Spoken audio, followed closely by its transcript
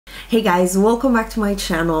Hey guys, welcome back to my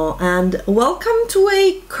channel and welcome to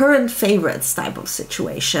a current favorites type of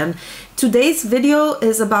situation. Today's video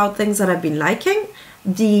is about things that I've been liking,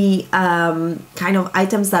 the kind of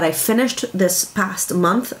items that I finished this past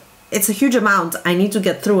month. It's a huge amount. I need to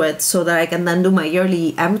get through it so that I can then do my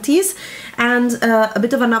yearly empties, and a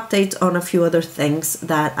bit of an update on a few other things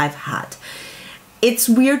that I've had. It's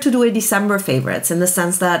weird to do a December favorites in the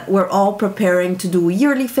sense that we're all preparing to do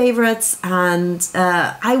yearly favorites, and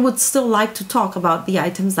I would still like to talk about the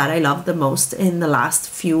items that I love the most in the last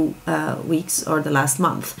few weeks or the last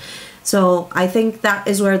month. So I think that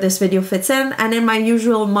is where this video fits in, and in my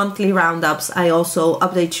usual monthly roundups I also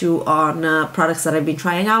update you on products that I've been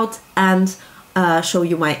trying out and show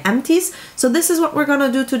you my empties. So this is what we're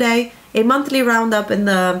gonna do today, a monthly roundup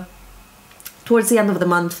towards the end of the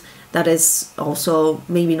month. That is also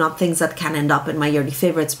maybe not things that can end up in my yearly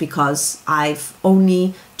favorites because I've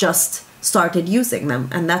only just started using them,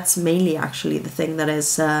 and that's mainly actually the thing that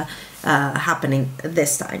is happening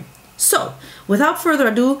this time. So without further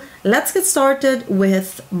ado, let's get started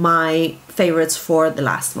with my favorites for the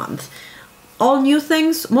last month. All new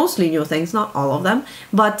things, mostly new things, not all of them,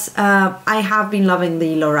 but I have been loving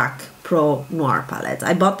the Rephr Pro Noir palette.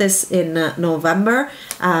 I bought this in November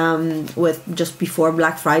with just before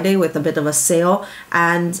Black Friday with a bit of a sale,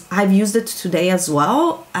 and I've used it today as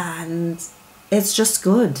well, and it's just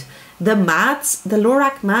good. The mattes, the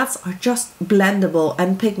Rephr mattes are just blendable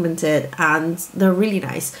and pigmented, and they're really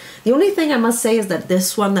nice. The only thing I must say is that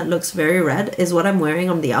this one that looks very red is what I'm wearing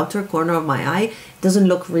on the outer corner of my eye. It doesn't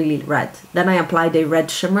look really red. Then I applied a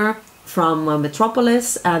red shimmer from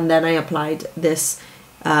Metropolis, and then I applied this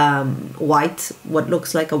white, what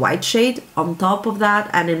looks like a white shade on top of that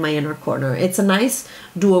and in my inner corner. It's a nice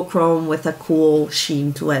duochrome with a cool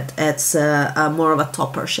sheen to it. It's more of a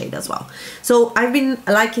topper shade as well. So I've been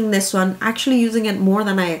liking this one, actually using it more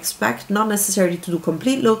than I expect, not necessarily to do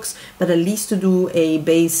complete looks, but at least to do a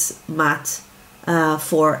base matte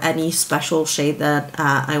for any special shade that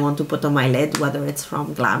I want to put on my lid, whether it's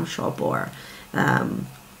from Glam Shop or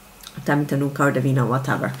Temtenu, Cardavina,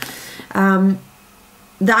 whatever.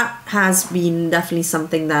 That has been definitely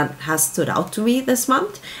something that has stood out to me this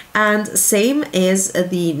month. And same is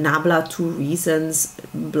the Nabla 2 Reasons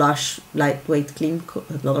Blush Lightweight Clean blah,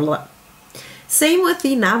 blah, blah. Same with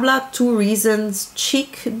the Nabla 2 Reasons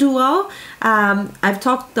Cheek Duo. I've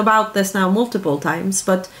talked about this now multiple times,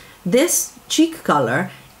 but this cheek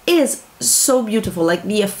color is so beautiful. Like,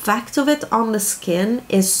 the effect of it on the skin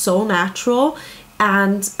is so natural,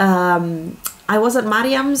 and I was at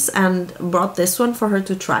Mariam's and brought this one for her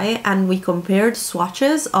to try, and we compared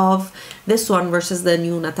swatches of this one versus the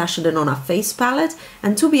new Natasha Denona face palette,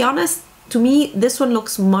 and to be honest, to me this one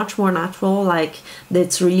looks much more natural, like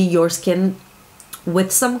it's really your skin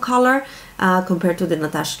with some color compared to the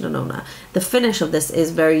Natasha Denona. The finish of this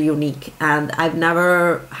is very unique, and I've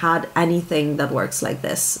never had anything that works like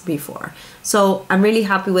this before. So I'm really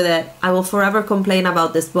happy with it. I will forever complain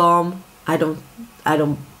about this balm. I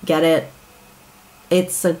don't get it.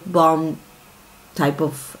 It's a balm type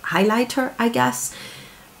of highlighter, I guess,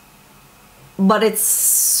 but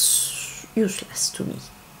it's useless to me.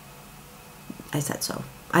 I said so.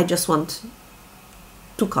 I just want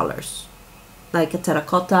two colors, like a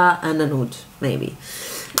terracotta and a nude, maybe.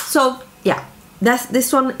 So yeah,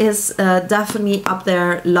 this one is definitely up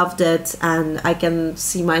there. Loved it, and I can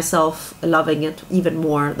see myself loving it even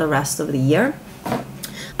more the rest of the year.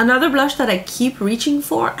 Another blush that I keep reaching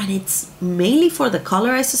for, and it's mainly for the color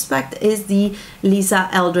I suspect, is the Lisa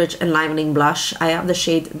Eldridge Enlivening blush. I have the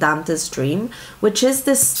shade Dante's Dream, which is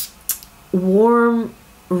this warm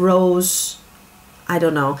rose. I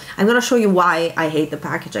don't know. I'm gonna show you why I hate the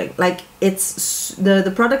packaging. Like, it's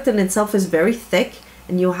the product in itself is very thick,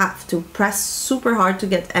 and you have to press super hard to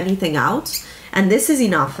get anything out. And this is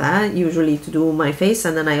enough, usually, to do my face,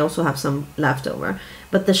 and then I also have some left over.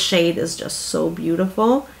 But the shade is just so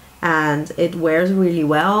beautiful, and it wears really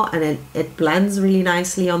well, and it blends really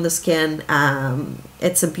nicely on the skin.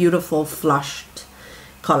 It's a beautiful flushed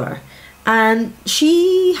color. And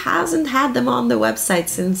she hasn't had them on the website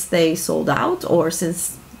since they sold out, or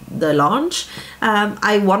since the launch.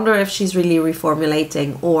 I wonder if she's really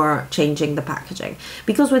reformulating or changing the packaging,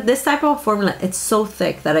 because with this type of formula it's so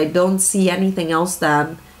thick that I don't see anything else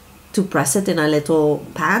than to press it in a little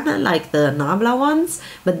pan like the Nabla ones,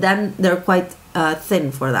 but then they're quite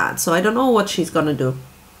thin for that. So I don't know what she's gonna do,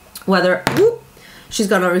 whether she's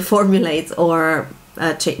gonna reformulate or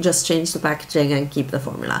just change the packaging and keep the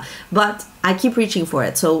formula, but I keep reaching for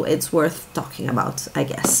it, so it's worth talking about, I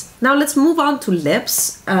guess. Now let's move on to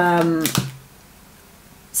lips.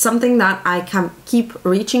 Something that I can keep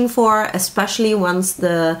reaching for, especially once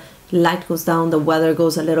the light goes down, the weather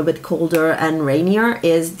goes a little bit colder and rainier,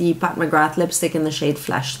 is the Pat McGrath lipstick in the shade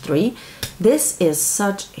Flash 3. This is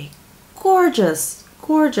such a gorgeous,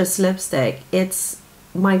 gorgeous lipstick. It's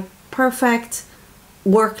my perfect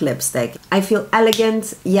work lipstick. I feel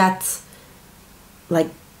elegant, yet like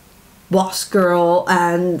boss girl,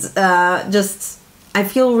 and just I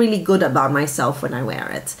feel really good about myself when I wear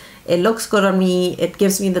it. It looks good on me, it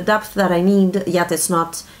gives me the depth that I need, yet it's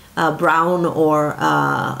not brown or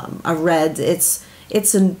a red.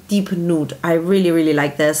 It's a deep nude. I really, really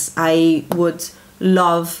like this. I would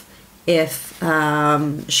love if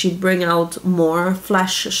she'd bring out more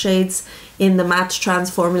flash shades in the matte trans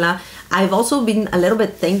formula. I've also been a little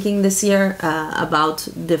bit thinking this year about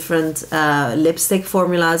different lipstick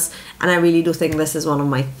formulas, and I really do think this is one of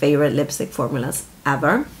my favorite lipstick formulas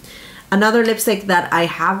ever. Another lipstick that I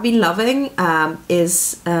have been loving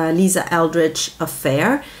is Lisa Eldridge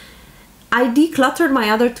Affair. I decluttered my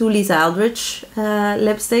other two Lisa Eldridge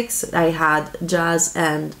lipsticks. I had Jazz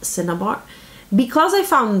and Cinnabar, because I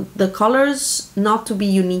found the colors not to be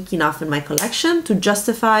unique enough in my collection to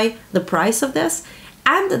justify the price of this.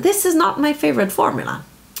 And this is not my favorite formula.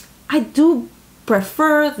 I do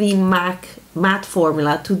prefer the MAC matte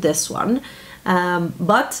formula to this one,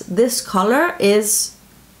 but this color is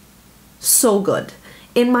so good.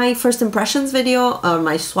 In my first impressions video, or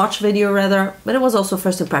my swatch video rather, but it was also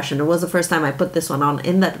first impression, it was the first time I put this one on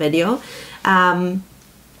in that video, I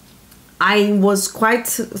was quite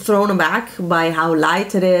thrown aback by how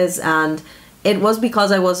light it is, and it was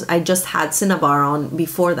because I just had Cinnabar on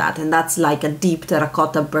before that, and that's like a deep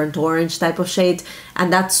terracotta burnt orange type of shade,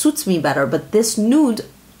 and that suits me better. But this nude,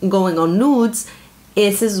 going on nudes,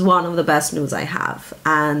 this is one of the best nudes I have,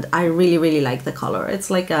 and I really, really like the color.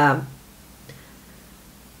 It's like a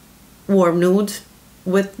warm nude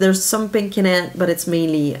with, there's some pink in it, but it's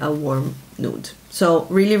mainly a warm nude. So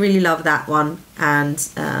really, really love that one, and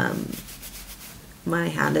my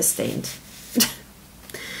hand is stained.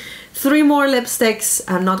 3 more lipsticks.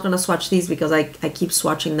 I'm not gonna swatch these because I keep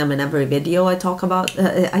swatching them in every video I talk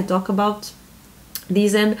about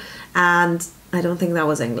these in, and I don't think that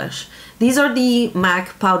was English. These are the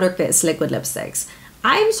MAC Powder Kiss liquid lipsticks.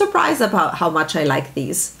 I'm surprised about how much I like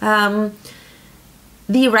these.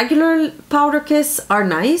 The regular Powder Kiss are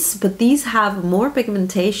nice, but these have more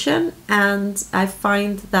pigmentation, and I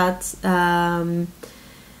find that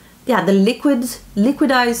yeah, the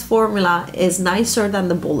liquidized formula is nicer than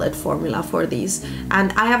the bullet formula for these.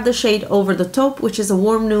 And I have the shade Over the Taupe, which is a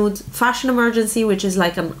warm nude, Fashion Emergency, which is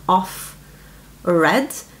like an off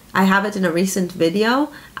red. I have it in a recent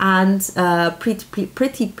video, and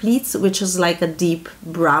Pretty Pleats, which is like a deep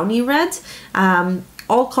browny red.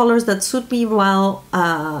 All colors that suit me well.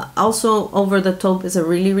 Also, Over the Taupe is a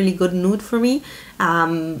really, really good nude for me.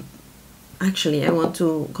 Actually, I want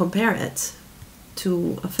to compare it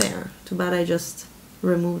to Affair. Too bad I just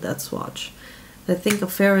removed that swatch. I think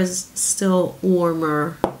Affair is still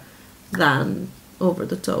warmer than Over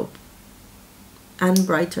the Taupe, and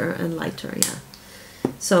brighter and lighter, yeah.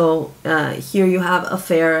 So here you have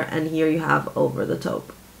Affair, and here you have Over the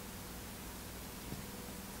Taupe.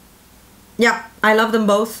 Yeah, I love them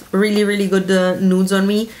both. Really, really good nudes on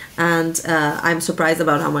me, and I'm surprised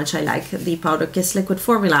about how much I like the Powder Kiss liquid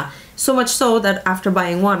formula. So much so that after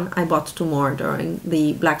buying one, I bought 2 more during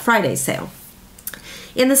the Black Friday sale.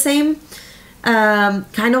 In the same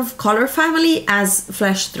kind of color family as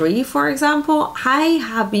Flash 3, for example, I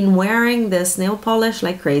have been wearing this nail polish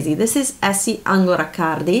like crazy. This is Essie Angora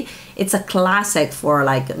Cardi. It's a classic for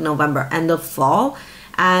like November, end of fall.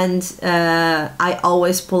 And I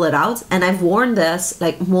always pull it out, and I've worn this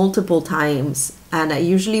like multiple times, and I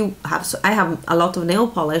usually have, I have a lot of nail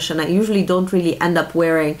polish, and I usually don't really end up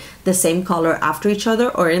wearing the same color after each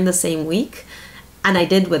other or in the same week, and I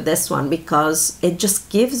did with this one because it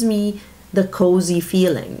just gives me the cozy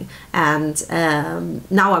feeling. And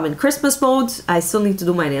now I'm in Christmas mode. I still need to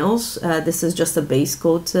do my nails. This is just a base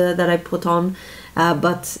coat that I put on,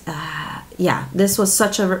 but yeah, this was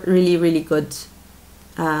such a really, really good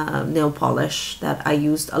nail polish that I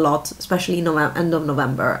used a lot, especially end of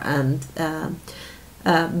November, and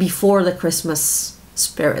before the Christmas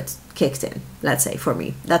spirit kicked in, let's say, for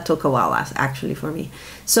me. That took a while actually for me.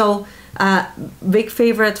 So big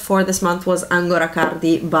favorite for this month was Angora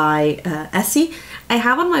Cardi by Essie. I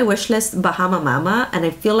have on my wish list Bahama Mama, and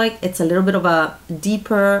I feel like it's a little bit of a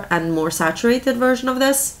deeper and more saturated version of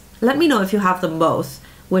this. Let me know if you have them both,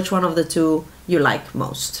 which one of the two you like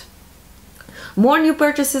most. More new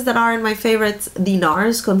purchases that are in my favorites, the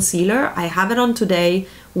NARS concealer. I have it on today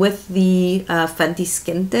with the Fenty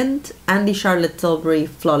Skin Tint and the Charlotte Tilbury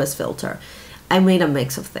Flawless Filter. I made a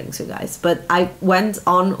mix of things, you guys. But I went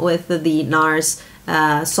on with the NARS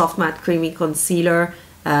Soft Matte Creamy Concealer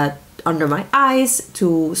under my eyes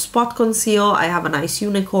to spot conceal. I have a nice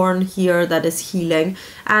unicorn here that is healing,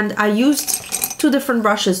 and I used 2 different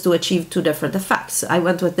brushes to achieve 2 different effects. I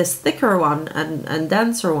went with this thicker one and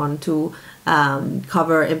denser one to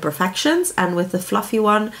cover imperfections, and with the fluffy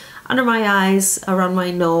one under my eyes, around my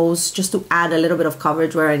nose, just to add a little bit of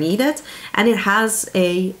coverage where I need it. And it has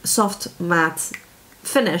a soft matte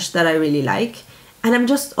finish that I really like, and I'm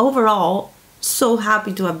just overall so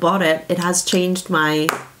happy to have bought it. It has changed my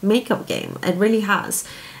makeup game. It really has.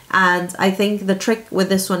 And I think the trick with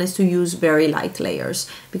this one is to use very light layers,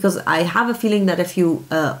 because I have a feeling that if you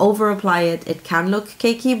over apply it, it can look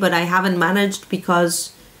cakey, but I haven't managed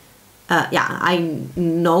because yeah, I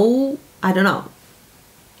don't know.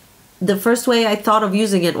 The first way I thought of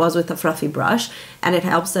using it was with a fluffy brush, and it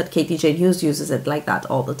helps that Katie Jane Hughes uses it like that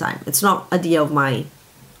all the time. It's not a dia of my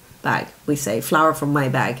bag. We say flower from my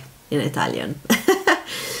bag in Italian.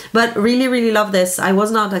 But really, really love this. I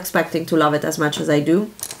was not expecting to love it as much as I do.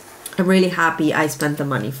 I'm really happy I spent the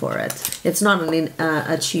money for it. It's not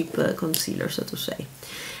a cheap concealer, so to say.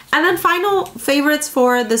 And then final favorites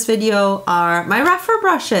for this video are my Rephr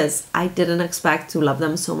brushes. I didn't expect to love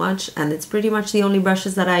them so much, and it's pretty much the only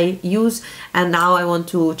brushes that I use, and now I want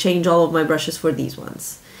to change all of my brushes for these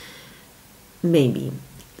ones. Maybe.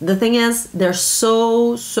 The thing is, they're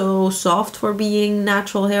so soft for being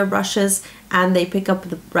natural hair brushes, and they pick up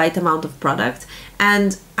the right amount of product.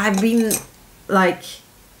 And I've been like,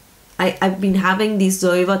 I've been having these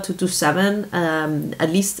Zoeva 227, at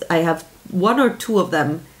least I have 1 or 2 of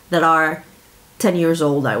them that are 10 years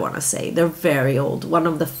old, I want to say. They're very old. One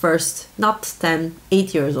of the first, not 10,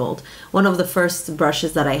 8 years old. One of the first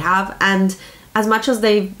brushes that I have, and as much as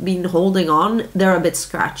they've been holding on, they're a bit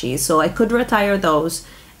scratchy. So I could retire those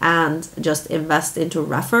and just invest into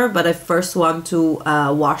Rephr, but I first want to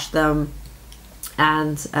wash them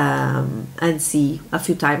and see a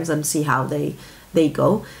few times and see how they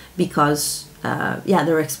go, because yeah,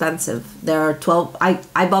 they're expensive. They're 12.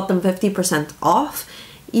 I bought them 50% off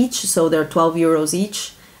each, so they're 12 euros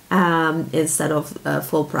each instead of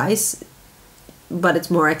full price, but it's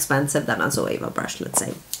more expensive than a Zoeva brush, let's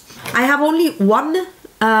say. I have only one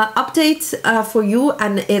update for you,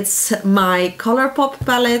 and it's my Colourpop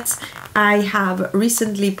palette. I have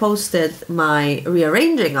recently posted my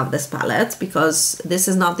rearranging of this palette, because this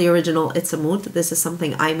is not the original It's a Mood. This is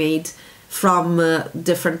something I made from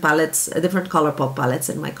different palettes, different Colourpop palettes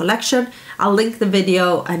in my collection. I'll link the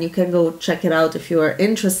video and you can go check it out if you are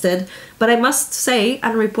interested. But I must say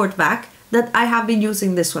and report back that I have been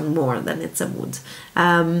using this one more than It's a Mood.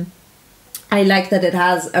 I like that it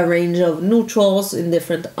has a range of neutrals in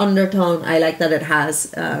different undertone. I like that it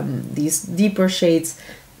has these deeper shades.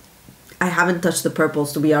 I haven't touched the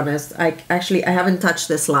purples, to be honest. I haven't touched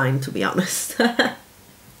this line, to be honest.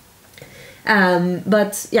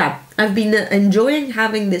 But yeah, I've been enjoying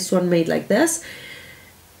having this one made like this.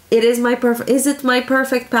 It is my is it my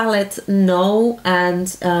perfect palette? No.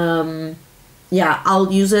 And yeah,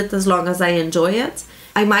 I'll use it as long as I enjoy it.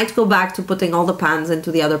 I might go back to putting all the pans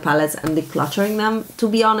into the other palettes and decluttering them, to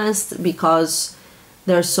be honest, because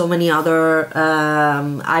there's so many other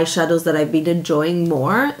eyeshadows that I've been enjoying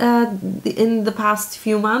more in the past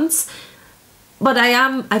few months. But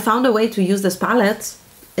I found a way to use this palette.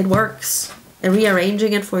 It works. And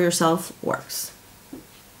rearranging it for yourself works.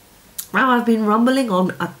 Wow, I've been rumbling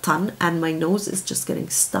on a ton, and my nose is just getting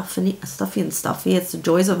stuffy. It's the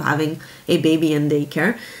joys of having a baby in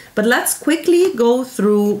daycare. But let's quickly go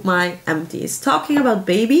through my empties. Talking about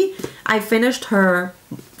baby, I finished her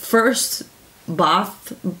first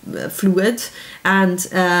bath fluid, and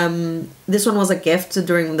this one was a gift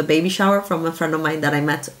during the baby shower from a friend of mine that I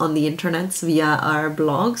met on the internet via our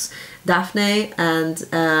blogs, Daphne, and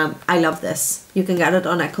I love this. You can get it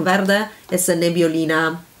on Ecoverde. It's a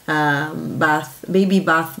Nebbiolina baby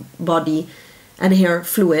bath body and hair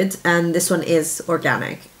fluid, and this one is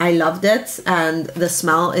organic. I loved it, and the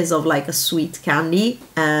smell is of like a sweet candy,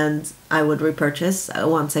 and I would repurchase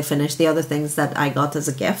once I finish the other things that I got as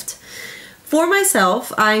a gift. For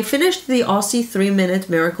myself, I finished the Aussie 3-Minute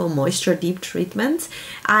Miracle Moisture Deep Treatment.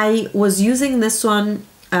 I was using this one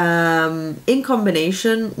in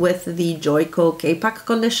combination with the Joico K-Pack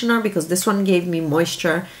conditioner, because this one gave me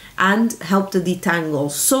moisture and helped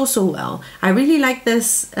detangle so well. I really like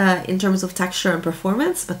this in terms of texture and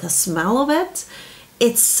performance, but the smell of it,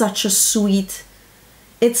 it's such a sweet,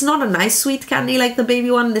 it's not a nice sweet candy like the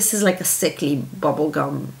baby one. This is like a sickly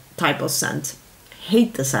bubblegum type of scent.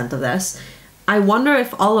 Hate the scent of this. I wonder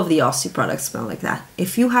if all of the Aussie products smell like that.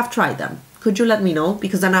 If you have tried them, could you let me know?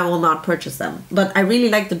 Because then I will not purchase them. But I really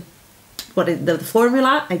like the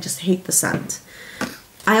formula. I just hate the scent.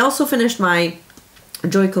 I also finished my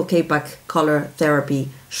Joico K-Pack Color Therapy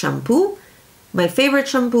shampoo. My favorite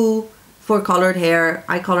shampoo for colored hair.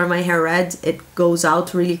 I color my hair red. It goes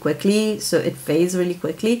out really quickly, so it fades really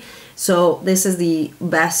quickly. So this is the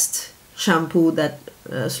best shampoo that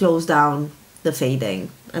slows down the fading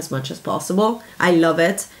as much as possible. I love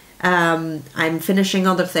it. I'm finishing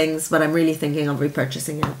other things, but I'm really thinking of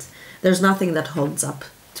repurchasing it. There's nothing that holds up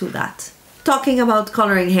to that. Talking about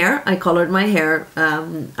coloring hair, I colored my hair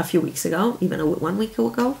a few weeks ago, even 1 week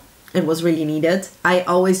ago. It was really needed. I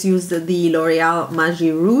always use the L'Oreal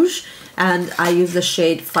Magie Rouge, and I use the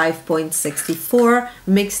shade 5.64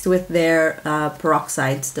 mixed with their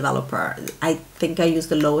peroxide developer. I think I use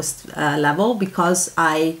the lowest level because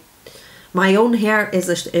my own hair is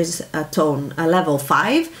a tone, a level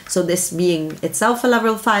 5. So this being itself a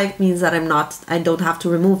level 5 means that I don't have to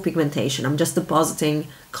remove pigmentation. I'm just depositing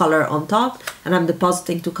color on top, and I'm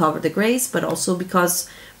depositing to cover the grays, but also because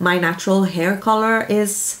my natural hair color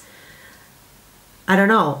is, I don't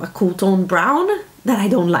know, a cool tone brown that I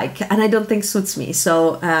don't like and I don't think suits me.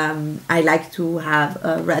 So I like to have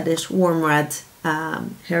a reddish, warm red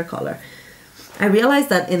hair color. I realized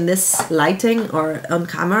that in this lighting or on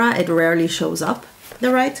camera, it rarely shows up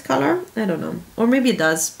the right color. I don't know. Or maybe it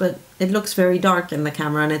does, but it looks very dark in the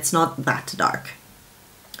camera and it's not that dark.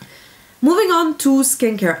 Moving on to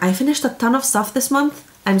skincare. I finished a ton of stuff this month.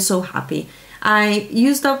 I'm so happy. I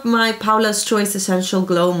used up my Paula's Choice Essential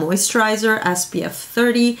Glow Moisturizer SPF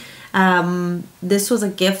 30. This was a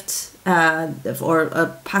gift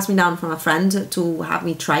or passed me down from a friend to have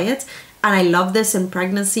me try it. And I love this in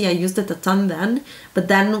pregnancy. I used it a ton then. But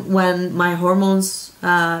then when my hormones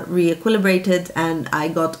re-equilibrated and I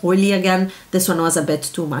got oily again, this one was a bit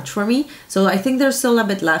too much for me. So I think there's still a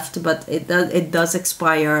bit left, but it does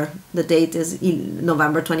expire. The date is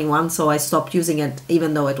November 21, so I stopped using it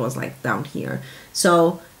even though it was like down here.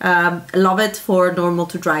 So love it for normal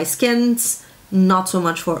to dry skins, not so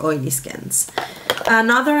much for oily skins.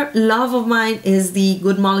 Another love of mine is the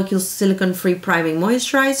Good Molecules Silicone-Free Priming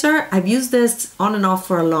Moisturizer. I've used this on and off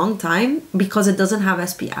for a long time because it doesn't have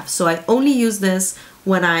SPF. So I only use this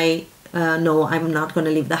when I know I'm not going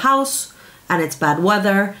to leave the house and it's bad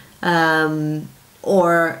weather,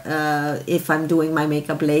 or if I'm doing my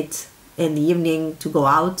makeup late in the evening to go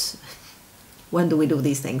out. When do we do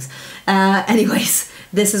these things? Anyways,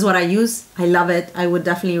 this is what I use. I love it. I would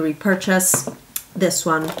definitely repurchase this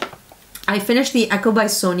one. I finished the Echo by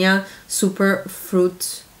Sonia Super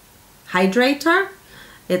Fruit Hydrator.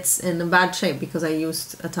 It's in a bad shape because I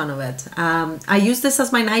used a ton of it. I use this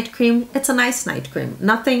as my night cream. It's a nice night cream.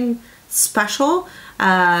 Nothing special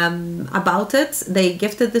about it. They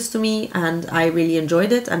gifted this to me and I really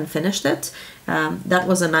enjoyed it and finished it. That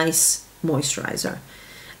was a nice moisturizer.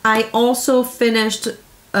 I also finished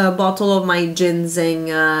a bottle of my Ginseng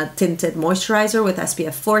tinted moisturizer with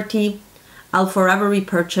SPF 40. I'll forever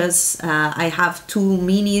repurchase. I have 2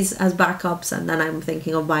 minis as backups, and then I'm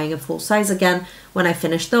thinking of buying a full size again when I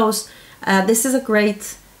finish those. This is a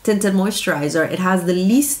great tinted moisturizer. It has the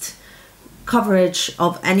least coverage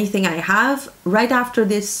of anything I have. Right after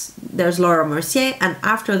this, there's Laura Mercier, and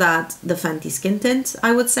after that, the Fenty Skin Tint,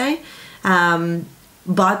 I would say.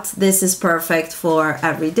 But this is perfect for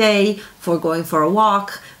every day, for going for a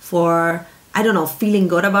walk, for, I don't know, feeling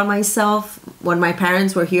good about myself. When my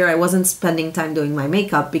parents were here, I wasn't spending time doing my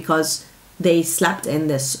makeup because they slept in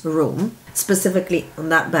this room, specifically on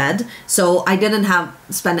that bed. So I didn't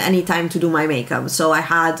spend any time to do my makeup. So I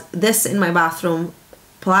had this in my bathroom,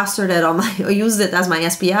 plastered it on used it as my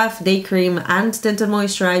SPF, day cream and tinted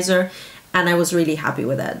moisturizer, and I was really happy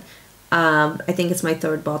with it. I think it's my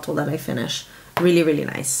 3rd bottle that I finish. Really, really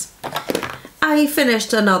nice. I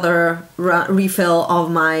finished another refill of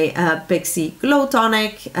my Pixi Glow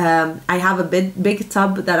Tonic. I have a big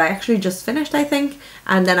tub that I actually just finished, I think,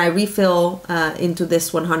 and then I refill into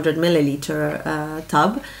this 100 milliliter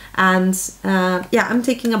tub. And yeah, I'm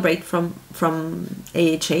taking a break from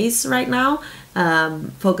AHAs right now,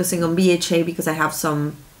 focusing on BHA because I have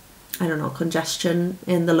some, I don't know, congestion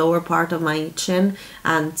in the lower part of my chin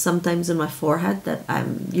and sometimes in my forehead that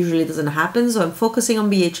usually doesn't happen. So I'm focusing on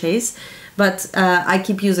BHAs. But I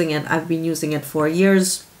keep using it. I've been using it for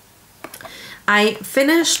years. I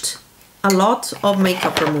finished a lot of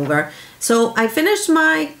makeup remover. So I finished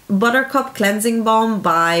my Buttercup Cleansing Balm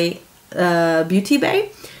by Beauty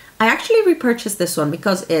Bay. I actually repurchased this one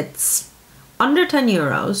because it's under 10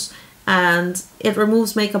 euros and it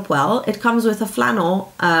removes makeup well. It comes with a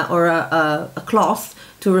flannel or a cloth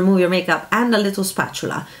to remove your makeup and a little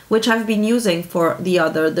spatula, which I've been using for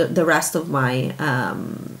the rest of my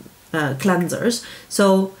cleansers.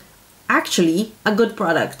 So actually a good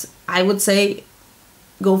product. I would say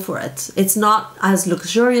go for it. It's not as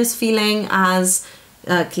luxurious feeling as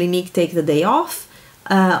Clinique Take the Day Off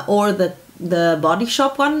or the Body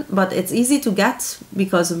Shop one, but it's easy to get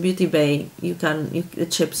because of Beauty Bay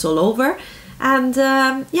it ships all over. And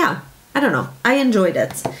yeah, I don't know, I enjoyed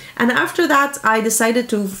it. And after that I decided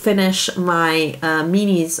to finish my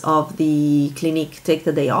minis of the Clinique Take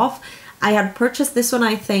the Day Off. I had purchased this one,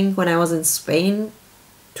 I think, when I was in Spain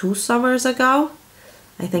 2 summers ago.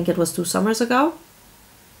 I think it was 2 summers ago.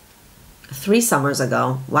 3 summers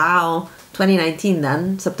ago. Wow. 2019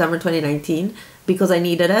 then, September 2019, because I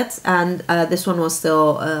needed it, and this one was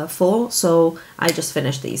still full, so I just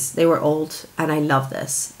finished these. They were old and I love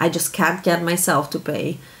this. I just can't get myself to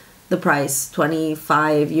pay the price,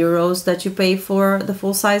 25 euros that you pay for the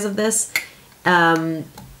full size of this.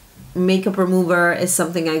 Makeup remover is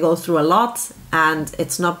something I go through a lot, and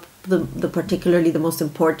it's not the particularly the most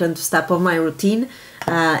important step of my routine.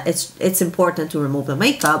 It's important to remove the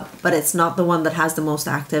makeup, but it's not the one that has the most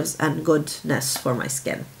actives and goodness for my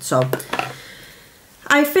skin. So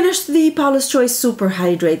I finished the Paula's Choice Super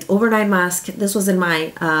Hydrate Overnight Mask. This was in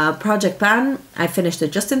my project pan. I finished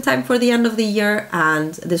it just in time for the end of the year,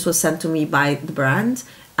 and this was sent to me by the brand.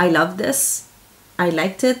 I love this. I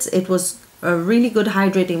liked it. It was a really good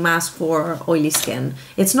hydrating mask for oily skin.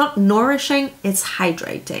 It's not nourishing, it's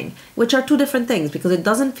hydrating, which are 2 different things, because it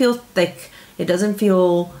doesn't feel thick, it doesn't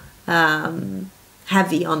feel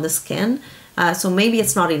heavy on the skin. So maybe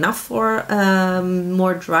it's not enough for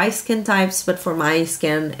more dry skin types, but for my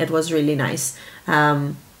skin it was really nice.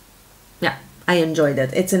 Yeah, I enjoyed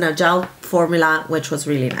it. It's in a gel formula, which was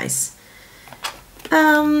really nice.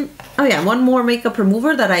 Oh yeah, one more makeup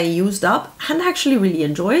remover that I used up and actually really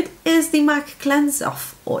enjoyed is the MAC Cleanse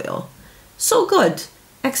Off Oil. So good.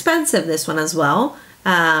 Expensive, this one as well.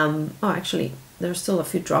 Oh, actually, there's still a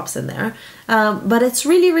few drops in there. But it's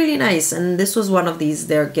really, really nice. And this was one of these,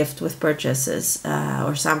 their gift with purchases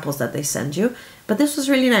or samples that they send you. But this was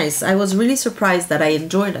really nice. I was really surprised that I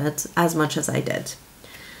enjoyed it as much as I did.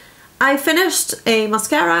 I finished a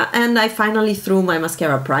mascara and I finally threw my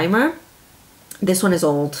mascara primer. This one is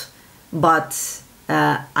old, but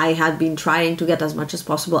I had been trying to get as much as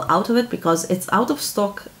possible out of it because it's out of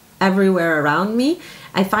stock everywhere around me.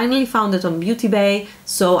 I finally found it on Beauty Bay,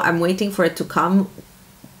 so I'm waiting for it to come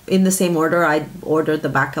in the same order I ordered the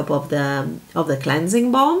backup of the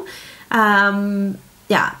cleansing balm.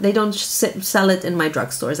 Yeah, they don't sell it in my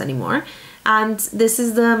drugstores anymore. And this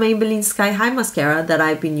is the Maybelline Sky High mascara that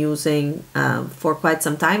I've been using for quite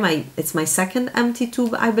some time. It's my second empty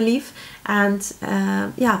tube, I believe. And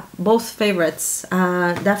yeah, both favorites.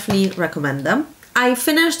 Definitely recommend them. I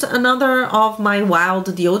finished another of my wild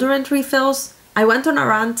deodorant refills. I went on a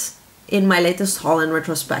rant in my latest haul and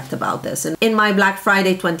retrospect about this. And in my Black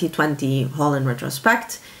Friday 2020 haul and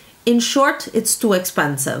retrospect. In short, it's too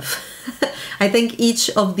expensive. I think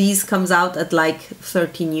each of these comes out at like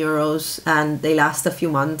 13 euros and they last a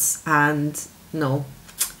few months, and no,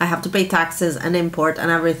 I have to pay taxes and import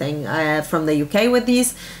and everything from the UK with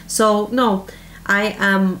these. So no, I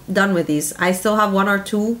am done with these. I still have 1 or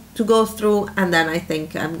 2 to go through, and then I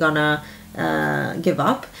think I'm gonna give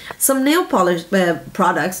up. Some nail polish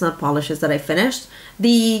products, not polishes, that I finished.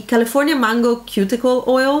 The California Mango Cuticle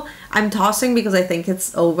Oil, I'm tossing because I think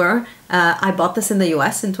it's over. I bought this in the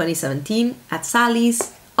US in 2017 at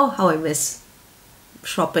Sally's. Oh, how I miss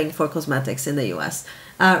shopping for cosmetics in the US.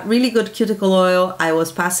 Really good cuticle oil. I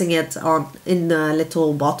was passing it on in the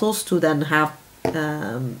little bottles to then have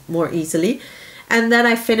more easily. And then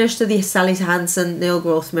I finished the Sally Hansen Nail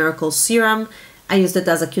Growth Miracle Serum. I used it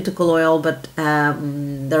as a cuticle oil, but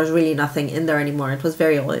there's really nothing in there anymore. It was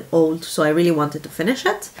very old, so I really wanted to finish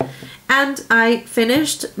it. And I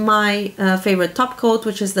finished my favorite top coat,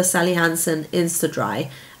 which is the Sally Hansen Insta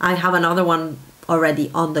Dry. I have another one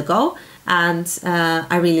already on the go, and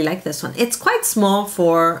I really like this one. It's quite small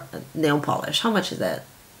for nail polish. How much is it?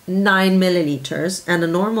 9 milliliters, and a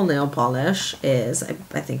normal nail polish is, I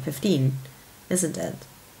think, 15, isn't it?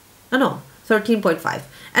 Oh no, 13.5.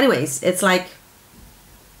 Anyways, it's like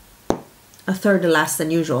a third less than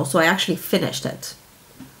usual, so I actually finished it.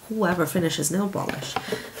 Whoever finishes nail polish.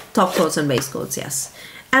 Top coats and base coats, yes.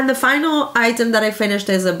 And the final item that I finished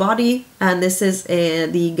is a body, and this is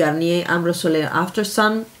the Garnier Ambre Soleil After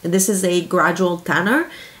Sun. This is a gradual tanner,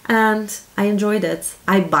 and I enjoyed it.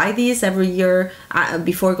 I buy these every year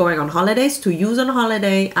before going on holidays to use on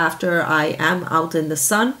holiday after I am out in the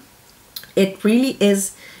sun. It really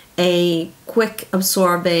is a quick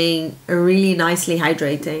absorbing, really nicely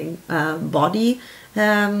hydrating body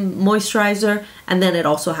moisturizer, and then it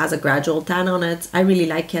also has a gradual tan on it. I really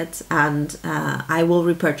like it, and I will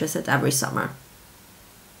repurchase it every summer.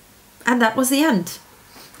 And that was the end.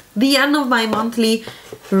 The end of my monthly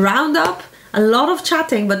roundup. A lot of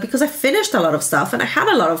chatting, but because I finished a lot of stuff and I had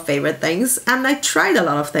a lot of favorite things and I tried a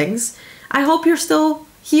lot of things, I hope you're still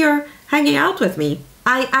here hanging out with me.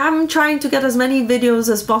 I am trying to get as many videos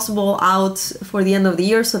as possible out for the end of the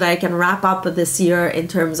year so that I can wrap up this year in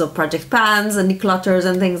terms of project plans and declutters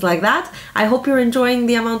and things like that. I hope you're enjoying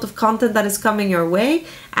the amount of content that is coming your way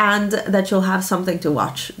and that you'll have something to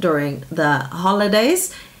watch during the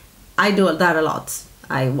holidays. I do that a lot.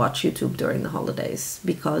 I watch YouTube during the holidays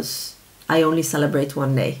because I only celebrate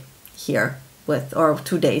one day here or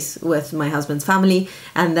 2 days with my husband's family,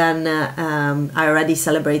 and then I already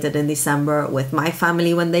celebrated in December with my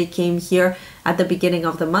family when they came here at the beginning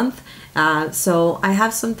of the month. So I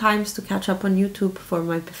have some times to catch up on YouTube for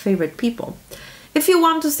my favorite people. If you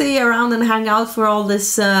want to stay around and hang out for all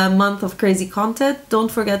this month of crazy content,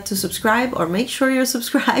 don't forget to subscribe, or make sure you're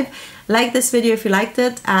subscribed. Like this video if you liked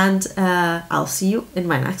it, and I'll see you in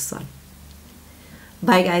my next one.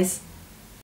 Bye guys.